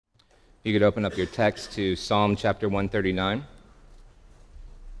You could open up your text to Psalm chapter 139.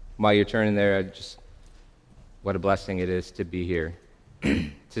 While you're turning there, what a blessing it is to be here,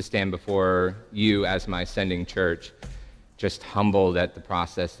 to stand before you as my sending church, just humbled at the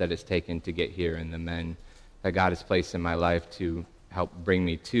process that it's taken to get here and the men that God has placed in my life to help bring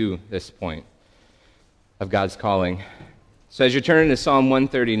me to this point of God's calling. So as you're turning to Psalm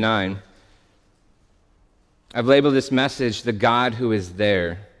 139, I've labeled this message, "The God Who Is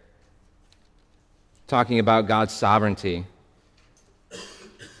There," talking about God's sovereignty.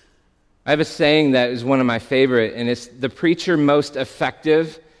 I have a saying that is one of my favorite, and it's the preacher most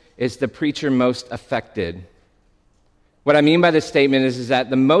effective is the preacher most affected. What I mean by this statement is that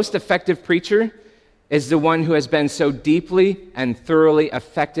the most effective preacher is the one who has been so deeply and thoroughly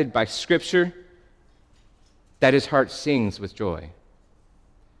affected by Scripture that his heart sings with joy.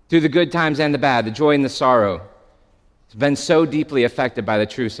 Through the good times and the bad, the joy and the sorrow, he's been so deeply affected by the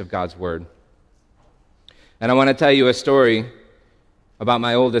truths of God's Word. And I want to tell you a story about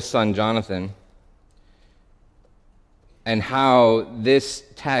my oldest son, Jonathan, and how this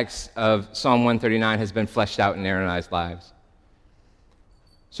text of Psalm 139 has been fleshed out in Aaron and I's lives.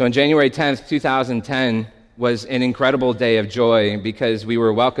 So on January 10th, 2010 was an incredible day of joy because we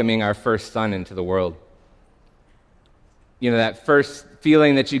were welcoming our first son into the world. You know, that first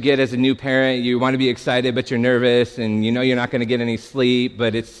feeling that you get as a new parent, you want to be excited, but you're nervous, and you know you're not going to get any sleep,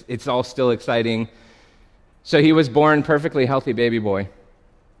 but it's all still exciting. So he was born perfectly healthy baby boy,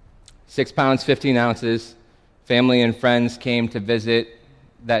 6 pounds, 15 ounces. Family and friends came to visit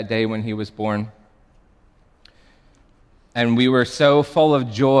that day when he was born. And we were so full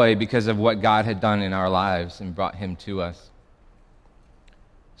of joy because of what God had done in our lives and brought him to us.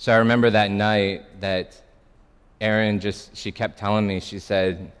 So I remember that night that Erin she kept telling me, she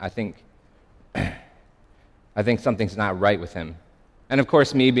said, I think something's not right with him. And of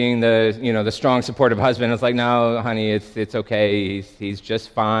course, me being the strong, supportive husband, I was like, no, honey, it's okay. He's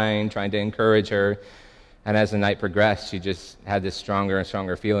just fine, trying to encourage her. And as the night progressed, she just had this stronger and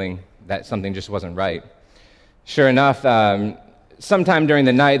stronger feeling that something just wasn't right. Sure enough, sometime during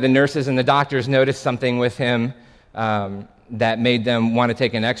the night, the nurses and the doctors noticed something with him that made them want to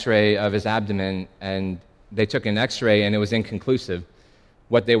take an x-ray of his abdomen, and they took an x-ray, and it was inconclusive.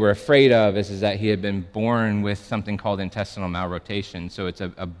 What they were afraid of is that he had been born with something called intestinal malrotation, so it's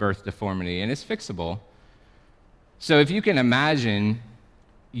a birth deformity, and it's fixable. So if you can imagine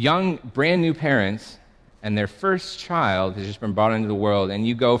young, brand new parents, and their first child has just been brought into the world, and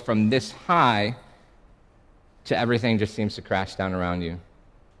you go from this high to everything just seems to crash down around you.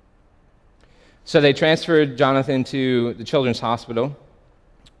 So they transferred Jonathan to the Children's Hospital,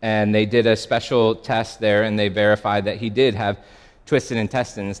 and they did a special test there, and they verified that he did have twisted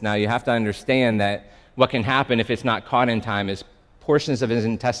intestines. Now, you have to understand that what can happen if it's not caught in time is portions of his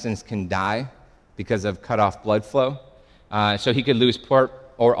intestines can die because of cut off blood flow. So he could lose part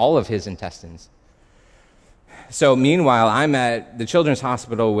or all of his intestines. So meanwhile, I'm at the Children's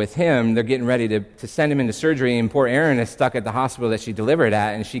Hospital with him. They're getting ready to send him into surgery, and poor Erin is stuck at the hospital that she delivered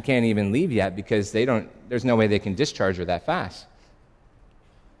at, and she can't even leave yet because there's no way they can discharge her that fast.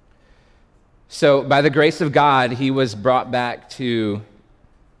 So by the grace of God, he was brought back through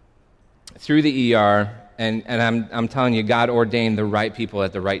the ER, and I'm telling you, God ordained the right people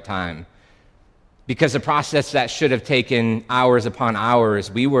at the right time. Because the process that should have taken hours upon hours,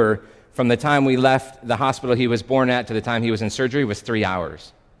 from the time we left the hospital he was born at to the time he was in surgery was 3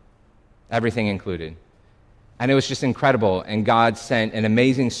 hours, everything included. And it was just incredible, and God sent an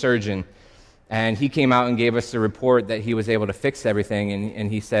amazing surgeon. And he came out and gave us the report that he was able to fix everything,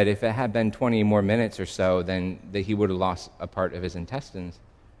 and he said if it had been 20 more minutes or so, then that he would have lost a part of his intestines.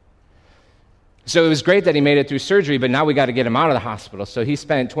 So it was great that he made it through surgery, but now we got to get him out of the hospital. So he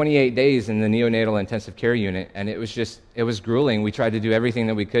spent 28 days in the neonatal intensive care unit, and it was grueling. We tried to do everything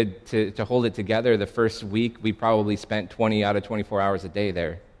that we could to hold it together. The first week, we probably spent 20 out of 24 hours a day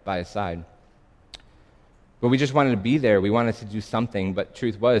there by his side. But we just wanted to be there. We wanted to do something, but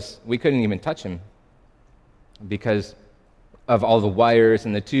truth was, we couldn't even touch him because of all the wires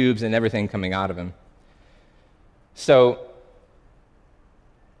and the tubes and everything coming out of him. So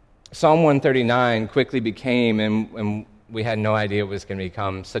Psalm 139 quickly became, and we had no idea it was going to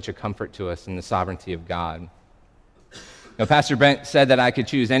become, such a comfort to us in the sovereignty of God. Now, Pastor Brent said that I could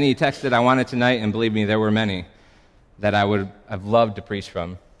choose any text that I wanted tonight, and believe me, there were many that I would have loved to preach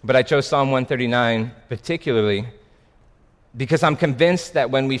from. But I chose Psalm 139 particularly because I'm convinced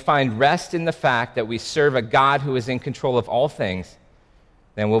that when we find rest in the fact that we serve a God who is in control of all things,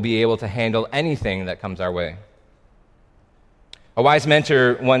 then we'll be able to handle anything that comes our way. A wise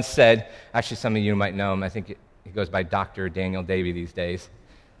mentor once said, actually some of you might know him, I think he goes by Dr. Daniel Davy these days.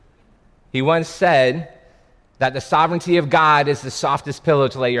 He once said that the sovereignty of God is the softest pillow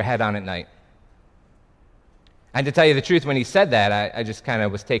to lay your head on at night. And to tell you the truth, when he said that, I just kind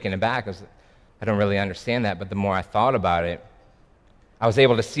of was taken aback. I don't really understand that, but the more I thought about it, I was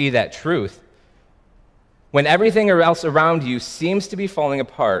able to see that truth. When everything else around you seems to be falling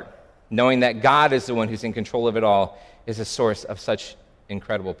apart, knowing that God is the one who's in control of it all is a source of such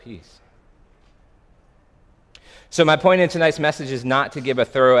incredible peace. So my point in tonight's message is not to give a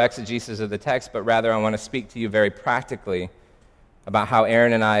thorough exegesis of the text, but rather I want to speak to you very practically about how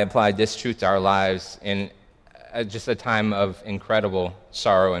Aaron and I applied this truth to our lives in just a time of incredible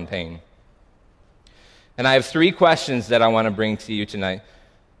sorrow and pain. And I have 3 questions that I want to bring to you tonight.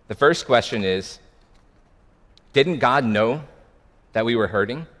 The first question is, didn't God know that we were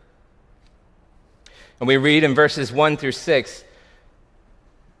hurting? And we read in verses 1 through 6,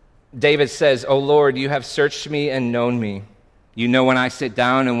 David says, "O Lord, you have searched me and known me. You know when I sit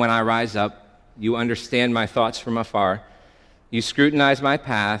down and when I rise up. You understand my thoughts from afar. You scrutinize my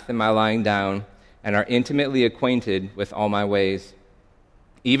path and my lying down and are intimately acquainted with all my ways.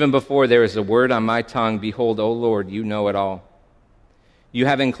 Even before there is a word on my tongue, behold, O Lord, you know it all. You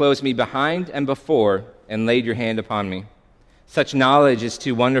have enclosed me behind and before and laid your hand upon me. Such knowledge is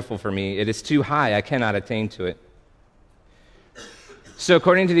too wonderful for me. It is too high. I cannot attain to it." So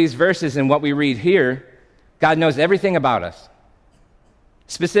according to these verses and what we read here, God knows everything about us.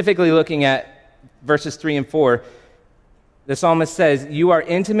 Specifically looking at verses 3 and 4, the psalmist says, "You are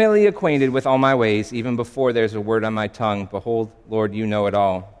intimately acquainted with all my ways, even before there's a word on my tongue. Behold, Lord, you know it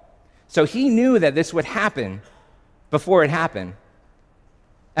all." So he knew that this would happen before it happened.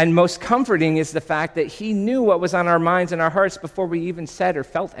 And most comforting is the fact that he knew what was on our minds and our hearts before we even said or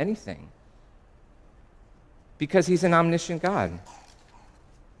felt anything. Because he's an omniscient God.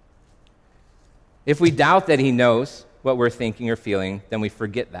 If we doubt that he knows what we're thinking or feeling, then we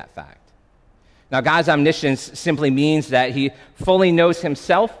forget that fact. Now, God's omniscience simply means that he fully knows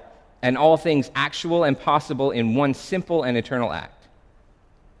himself and all things actual and possible in one simple and eternal act.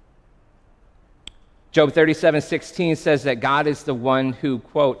 Job 37:16 says that God is the one who,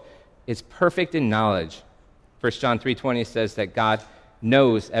 quote, is perfect in knowledge. 1 John 3:20 says that God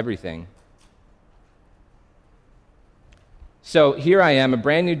knows everything. So here I am, a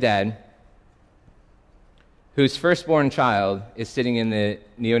brand new dad, whose firstborn child is sitting in the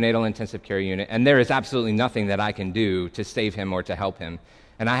neonatal intensive care unit, and there is absolutely nothing that I can do to save him or to help him.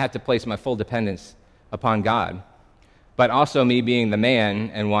 And I have to place my full dependence upon God. But also me being the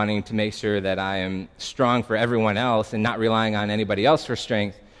man and wanting to make sure that I am strong for everyone else and not relying on anybody else for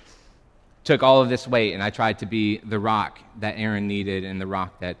strength, took all of this weight, and I tried to be the rock that Aaron needed and the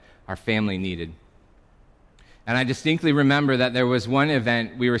rock that our family needed. And I distinctly remember that there was one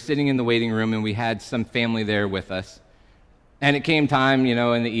event, we were sitting in the waiting room and we had some family there with us. And it came time,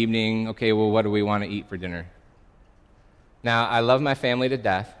 in the evening, okay, well, what do we want to eat for dinner? Now, I love my family to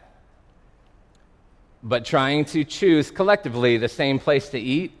death, but trying to choose collectively the same place to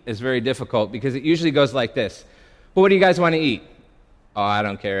eat is very difficult because it usually goes like this. Well, what do you guys want to eat? Oh, I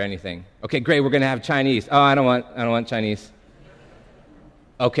don't care, anything. Okay, great, we're going to have Chinese. Oh, I don't want Chinese.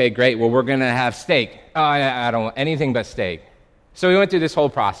 Okay, great, well, we're going to have steak. Oh, I don't want anything but steak. So we went through this whole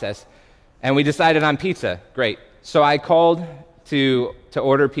process, and we decided on pizza. Great. So I called to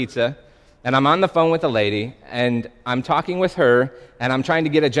order pizza, and I'm on the phone with a lady, and I'm talking with her, and I'm trying to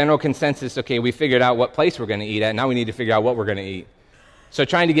get a general consensus. Okay, we figured out what place we're going to eat at. Now we need to figure out what we're going to eat. So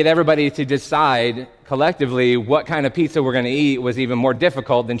trying to get everybody to decide collectively what kind of pizza we're going to eat was even more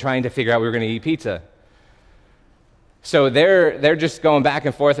difficult than trying to figure out we were going to eat pizza. So they're just going back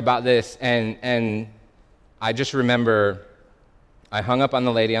and forth about this, and I just remember I hung up on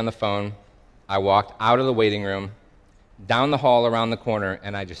the lady on the phone. I walked out of the waiting room, down the hall around the corner,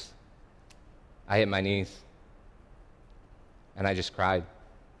 and I hit my knees, and I just cried.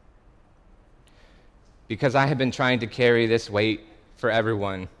 Because I had been trying to carry this weight for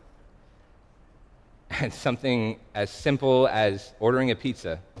everyone, and something as simple as ordering a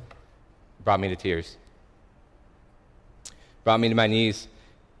pizza brought me to tears. Brought me to my knees.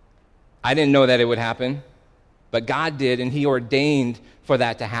 I didn't know that it would happen, but God did, and he ordained for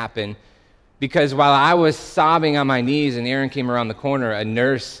that to happen. Because while I was sobbing on my knees and Aaron came around the corner, a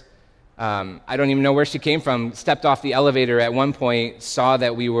nurse, I don't even know where she came from, stepped off the elevator at one point, saw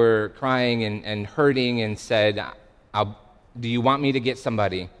that we were crying and hurting, and said, do you want me to get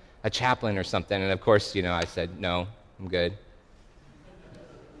somebody, a chaplain or something? And of course, I said, no, I'm good.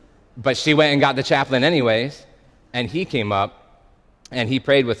 But she went and got the chaplain anyways. And he came up, and he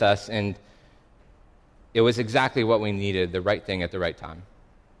prayed with us, and it was exactly what we needed, the right thing at the right time.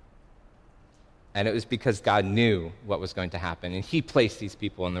 And it was because God knew what was going to happen, and he placed these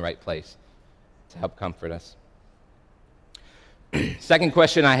people in the right place to help comfort us. Second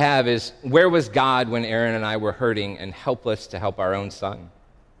question I have is, where was God when Aaron and I were hurting and helpless to help our own son?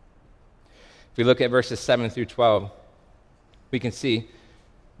 If we look at verses 7 through 12, we can see,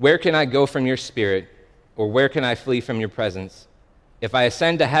 where can I go from your spirit, or where can I flee from your presence? If I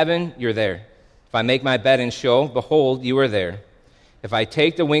ascend to heaven, you're there. If I make my bed in Sheol, behold, you are there. If I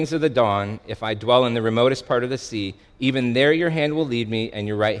take the wings of the dawn, if I dwell in the remotest part of the sea, even there your hand will lead me, and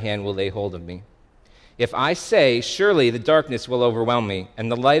your right hand will lay hold of me. If I say, surely the darkness will overwhelm me,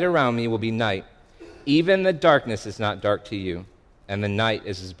 and the light around me will be night, even the darkness is not dark to you, and the night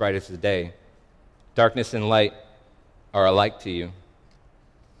is as bright as the day. Darkness and light are alike to you.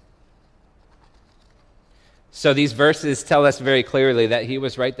 So these verses tell us very clearly that he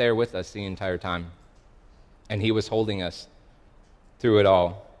was right there with us the entire time, and he was holding us through it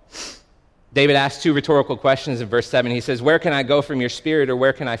all. David asks two rhetorical questions in verse 7. He says, where can I go from your spirit, or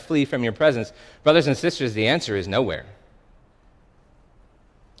where can I flee from your presence? Brothers and sisters, the answer is nowhere.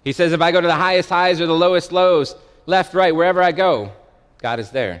 He says, if I go to the highest highs or the lowest lows, left, right, wherever I go, God is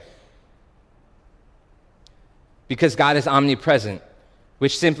there. Because God is omnipresent,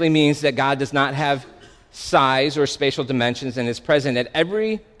 which simply means that God does not have size or spatial dimensions and is present at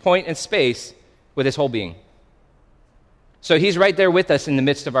every point in space with his whole being. So he's right there with us in the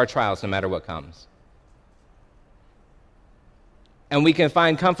midst of our trials, no matter what comes. And we can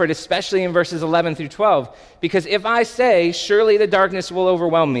find comfort, especially in verses 11 through 12, because if I say, surely the darkness will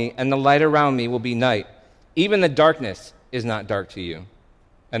overwhelm me, and the light around me will be night, even the darkness is not dark to you,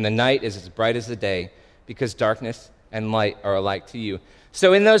 and the night is as bright as the day, because darkness and light are alike to you.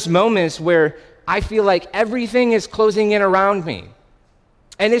 So in those moments where I feel like everything is closing in around me,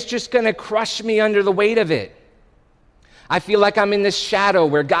 and it's just going to crush me under the weight of it, I feel like I'm in this shadow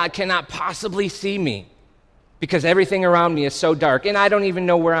where God cannot possibly see me because everything around me is so dark, and I don't even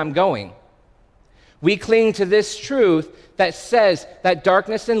know where I'm going. We cling to this truth that says that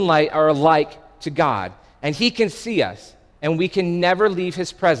darkness and light are alike to God, and he can see us, and we can never leave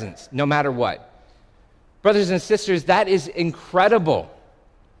his presence, no matter what. Brothers and sisters, that is incredible.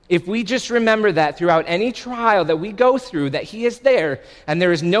 If we just remember that throughout any trial that we go through, that he is there, and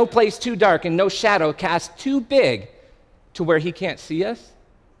there is no place too dark and no shadow cast too big to where he can't see us.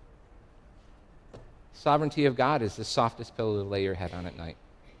 Sovereignty of God is the softest pillow to lay your head on at night.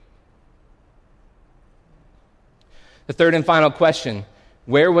 The third and final question,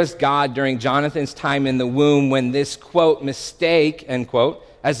 where was God during Jonathan's time in the womb when this, quote, mistake, end quote,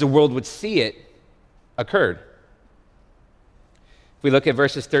 as the world would see it, occurred? If we look at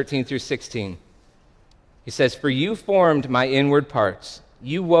verses 13 through 16, he says, for you formed my inward parts.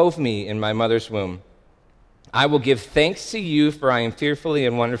 You wove me in my mother's womb. I will give thanks to you, for I am fearfully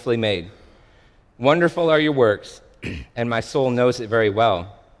and wonderfully made. Wonderful are your works, and my soul knows it very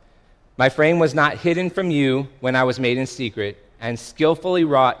well. My frame was not hidden from you when I was made in secret, and skillfully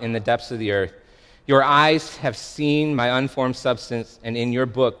wrought in the depths of the earth. Your eyes have seen my unformed substance, and in your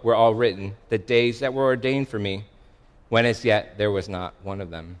book were all written the days that were ordained for me, when as yet there was not one of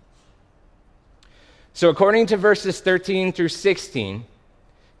them. So according to verses 13 through 16,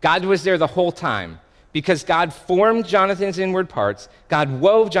 God was there the whole time, because God formed Jonathan's inward parts. God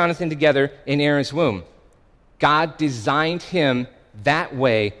wove Jonathan together in Aaron's womb. God designed him that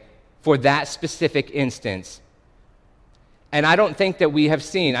way for that specific instance. And I don't think that we have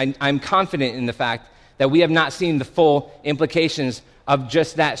seen, I'm confident in the fact that we have not seen the full implications of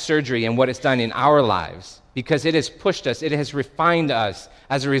just that surgery and what it's done in our lives, because it has pushed us, it has refined us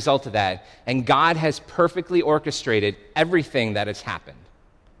as a result of that. And God has perfectly orchestrated everything that has happened.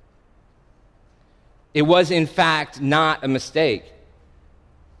 It was, in fact, not a mistake.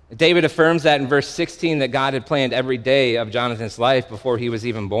 David affirms that in verse 16, that God had planned every day of Jonathan's life before he was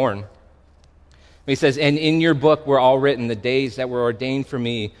even born. He says, and in your book were all written the days that were ordained for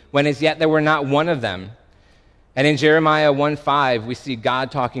me, when as yet there were not one of them. And in Jeremiah 1:5, we see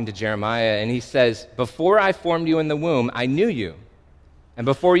God talking to Jeremiah, and he says, before I formed you in the womb, I knew you. And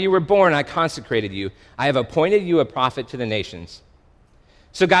before you were born, I consecrated you. I have appointed you a prophet to the nations.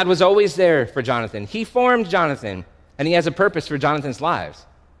 So God was always there for Jonathan. He formed Jonathan, and he has a purpose for Jonathan's lives.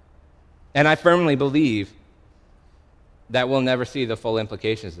 And I firmly believe that we'll never see the full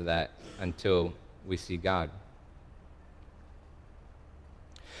implications of that until we see God.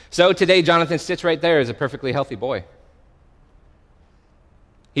 So today, Jonathan sits right there as a perfectly healthy boy.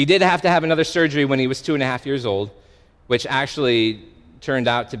 He did have to have another surgery when he was 2.5 years old, which actually turned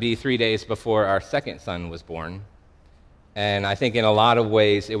out to be 3 days before our second son was born. And I think in a lot of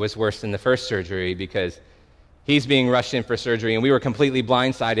ways it was worse than the first surgery, because He's being rushed in for surgery, and we were completely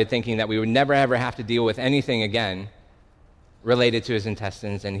blindsided thinking that we would never, ever have to deal with anything again related to his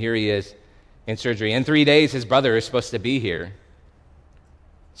intestines, and here he is in surgery. In 3 days, his brother is supposed to be here.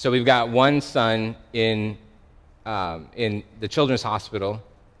 So we've got one son in the children's hospital,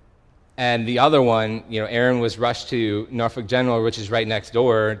 and the other one, Aaron was rushed to Norfolk General, which is right next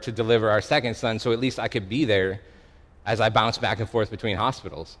door, to deliver our second son, so at least I could be there as I bounced back and forth between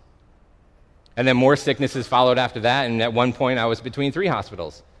hospitals. And then more sicknesses followed after that, and at one point I was between 3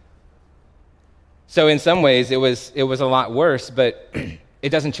 hospitals. So in some ways it was a lot worse, but it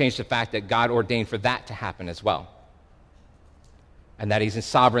doesn't change the fact that God ordained for that to happen as well, and that he's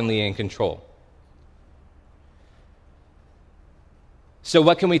sovereignly in control. So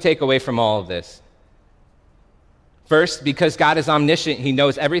what can we take away from all of this? First, because God is omniscient, he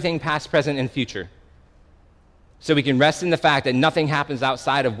knows everything past, present, and future. So we can rest in the fact that nothing happens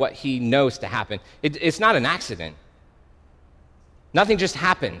outside of what he knows to happen. It's not an accident. Nothing just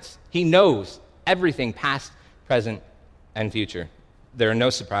happens. He knows everything past, present, and future. There are no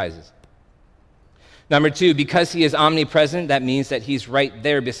surprises. Number 2, because he is omnipresent, that means that he's right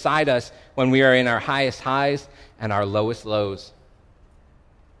there beside us when we are in our highest highs and our lowest lows.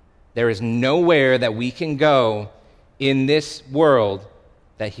 There is nowhere that we can go in this world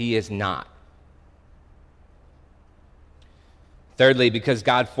that he is not. Thirdly, because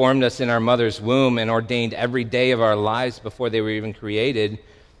God formed us in our mother's womb and ordained every day of our lives before they were even created,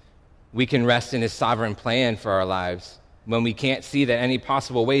 we can rest in his sovereign plan for our lives. When we can't see that any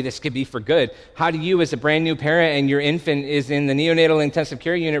possible way this could be for good, how do you, as a brand new parent and your infant is in the neonatal intensive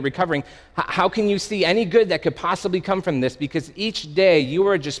care unit recovering, how can you see any good that could possibly come from this? Because each day you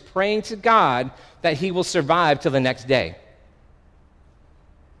are just praying to God that he will survive till the next day.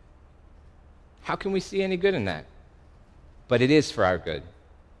 How can we see any good in that? But it is for our good.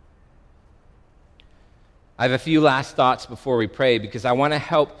 I have a few last thoughts before we pray, because I want to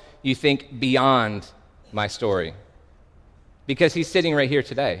help you think beyond my story. Because he's sitting right here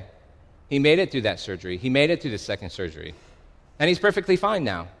today. He made it through that surgery. He made it through the second surgery. And he's perfectly fine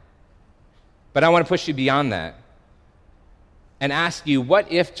now. But I want to push you beyond that and ask you,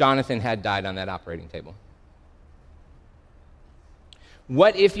 what if Jonathan had died on that operating table?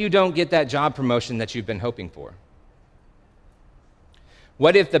 What if you don't get that job promotion that you've been hoping for?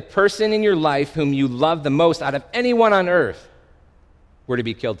 What if the person in your life whom you love the most out of anyone on earth were to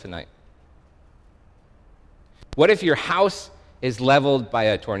be killed tonight? What if your house is leveled by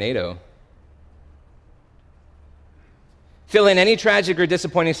a tornado? Fill in any tragic or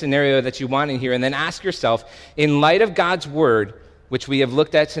disappointing scenario that you want in here, and then ask yourself, in light of God's word, which we have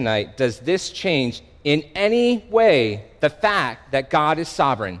looked at tonight, does this change in any way the fact that God is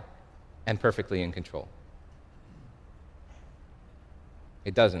sovereign and perfectly in control?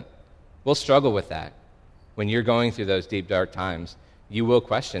 It doesn't. We'll struggle with that. When you're going through those deep, dark times, you will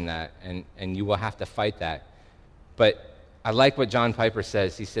question that, and you will have to fight that. But I like what John Piper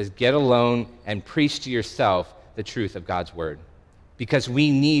says. He says, get alone and preach to yourself the truth of God's word. Because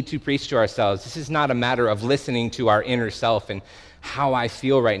we need to preach to ourselves. This is not a matter of listening to our inner self and how I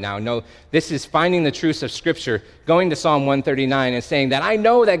feel right now. No, this is finding the truths of Scripture, going to Psalm 139 and saying that I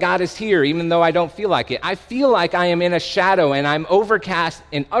know that God is here even though I don't feel like it. I feel like I am in a shadow and I'm overcast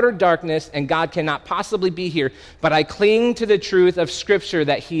in utter darkness and God cannot possibly be here. But I cling to the truth of Scripture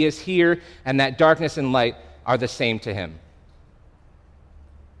that he is here and that darkness and light are the same to him.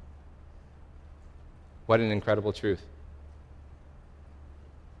 What an incredible truth.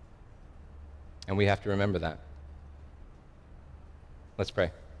 And we have to remember that. Let's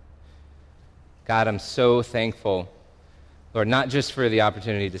pray. God, I'm so thankful, Lord, not just for the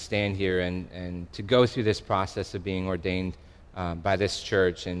opportunity to stand here and to go through this process of being ordained by this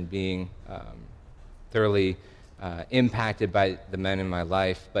church and being thoroughly impacted by the men in my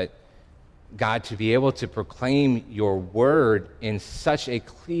life, but God, to be able to proclaim your word in such a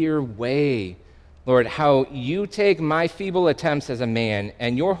clear way. Lord, how you take my feeble attempts as a man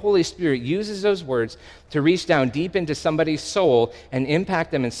and your Holy Spirit uses those words to reach down deep into somebody's soul and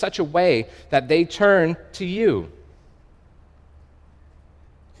impact them in such a way that they turn to you.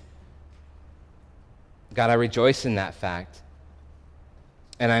 God, I rejoice in that fact,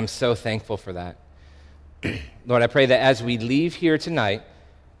 and I'm so thankful for that. Lord, I pray that as we leave here tonight,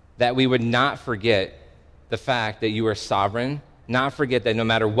 that we would not forget the fact that you are sovereign, not forget that no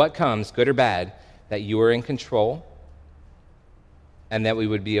matter what comes, good or bad, that you are in control, and that we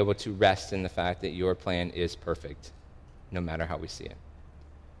would be able to rest in the fact that your plan is perfect, no matter how we see it.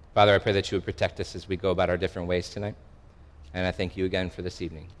 Father, I pray that you would protect us as we go about our different ways tonight, and I thank you again for this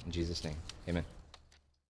evening. In Jesus' name, amen.